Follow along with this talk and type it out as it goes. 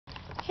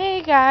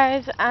Hey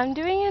guys, I'm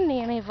doing a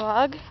nanny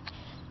vlog.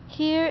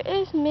 Here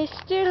is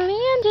Mr.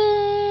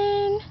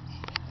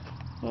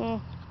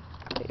 Landon.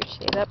 Put your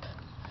shade up.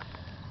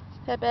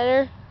 Is that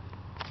better?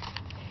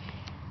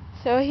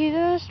 So he's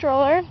in a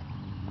stroller,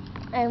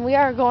 and we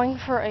are going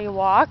for a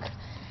walk.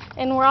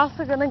 And we're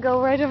also going to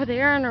go right over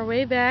there on our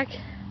way back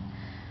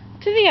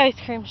to the ice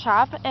cream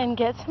shop and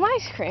get some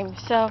ice cream.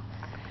 So,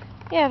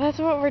 yeah, that's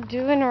what we're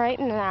doing right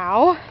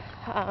now.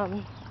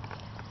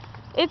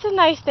 It's a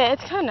nice day.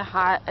 It's kind of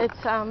hot.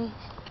 It's, let me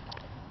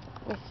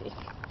see.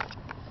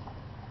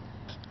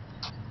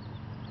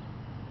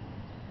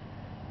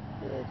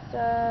 It's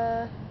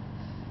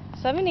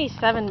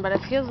 77, but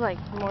it feels like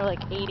more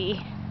like 80.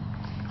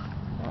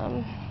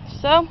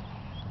 So,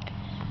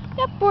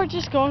 yep, we're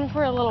just going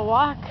for a little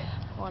walk.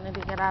 Wanted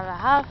to get out of the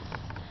house.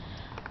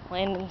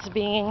 Landon's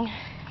being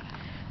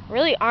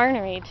really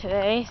ornery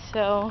today,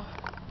 so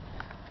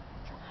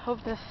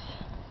hope this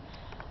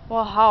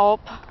will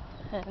help.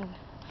 And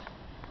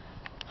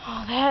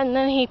all that, and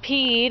then he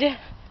peed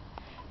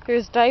through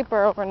his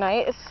diaper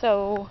overnight,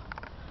 so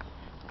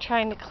I'm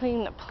trying to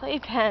clean the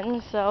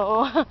playpen,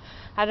 so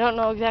I don't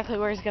know exactly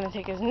where he's going to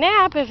take his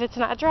nap if it's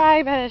not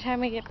dry by the time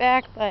we get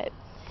back, but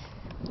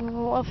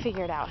we'll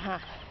figure it out, huh?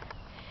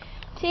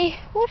 See,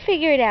 we'll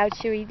figure it out,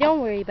 Siri. Don't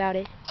worry about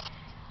it.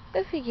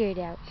 We'll figure it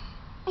out.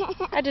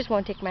 I just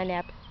won't take my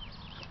nap.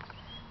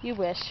 You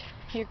wish.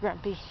 You're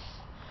grumpy.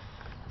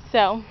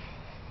 So,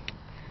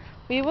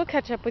 we will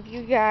catch up with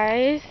you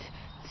guys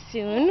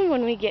soon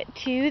when we get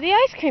to the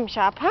ice cream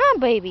shop, huh,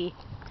 baby?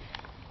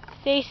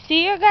 Say,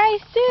 see you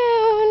guys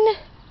soon.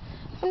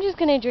 I'm just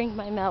gonna drink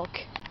my milk.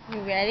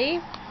 You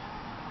ready?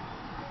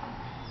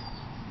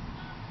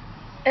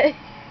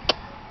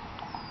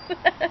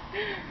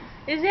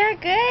 Is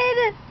that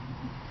good?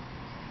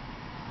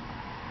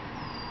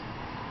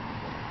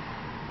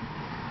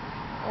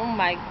 Oh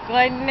my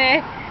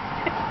goodness.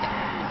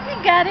 You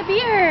gotta be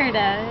heard.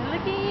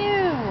 Look at you.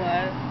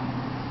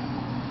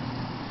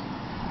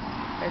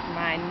 There's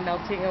mine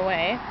melting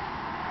away.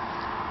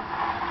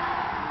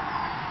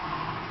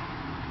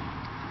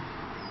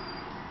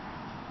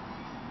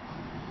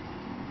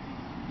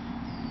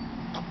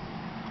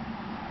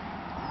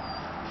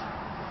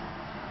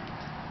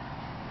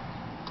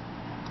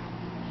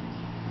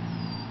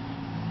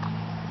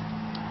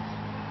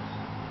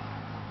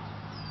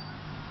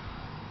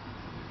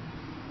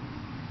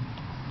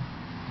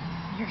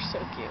 You're so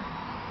cute.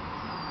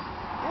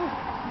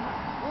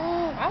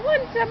 I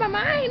want some of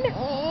mine.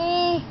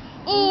 No.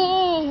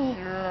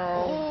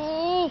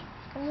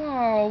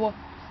 No.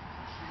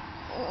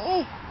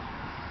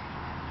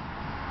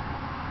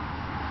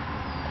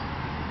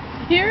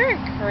 You're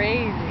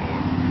crazy.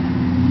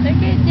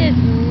 Look at this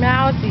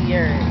mouth of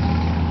yours.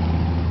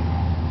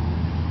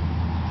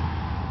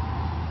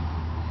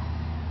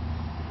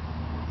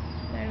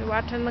 Are you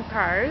watching the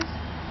cars?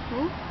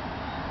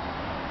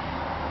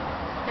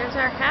 There's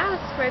our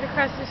house right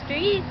across the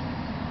street.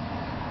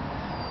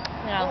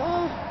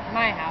 No,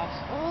 my house.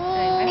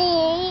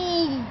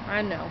 Anyway,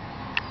 I know.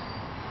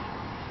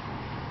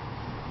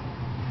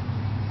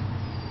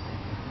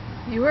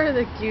 You are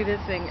the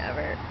cutest thing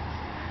ever.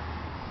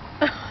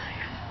 Oh my gosh.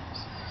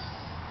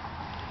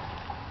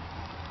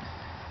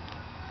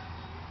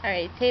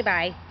 Alright, say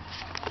bye.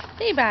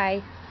 Say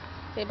bye.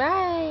 Say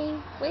bye.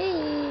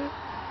 Wave.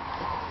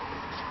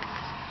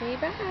 Say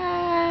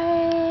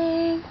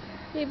bye.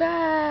 Say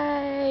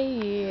bye.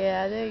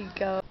 Yeah, there you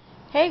go.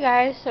 Hey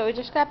guys, so we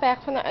just got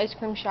back from the ice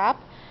cream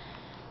shop.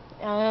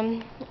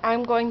 I'm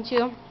going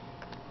to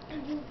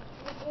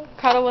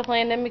cuddle with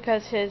Landon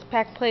because his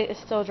pack plate is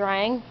still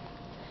drying.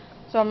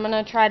 So I'm going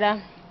to try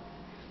to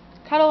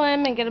cuddle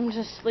him and get him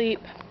to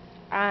sleep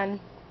on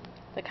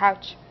the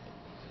couch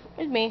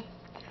with me.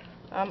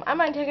 I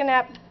might take a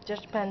nap,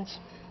 just depends.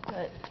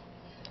 But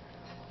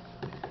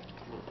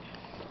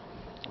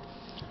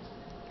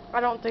I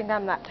don't think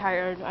I'm that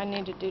tired. I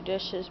need to do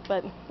dishes,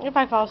 but if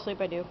I fall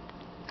asleep, I do.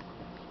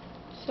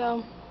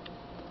 So,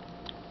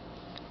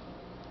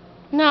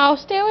 no,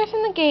 stay away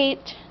from the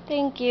gate.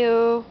 Thank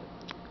you.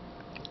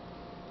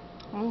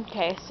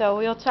 Okay, so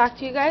we'll talk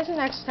to you guys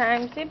next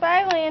time. Say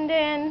bye,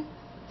 Landon.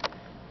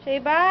 Say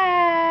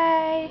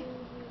bye.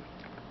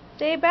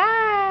 Say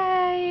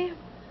bye.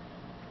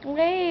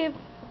 Wave.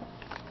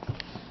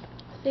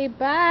 Say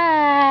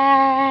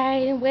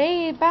bye.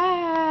 Wave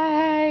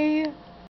bye.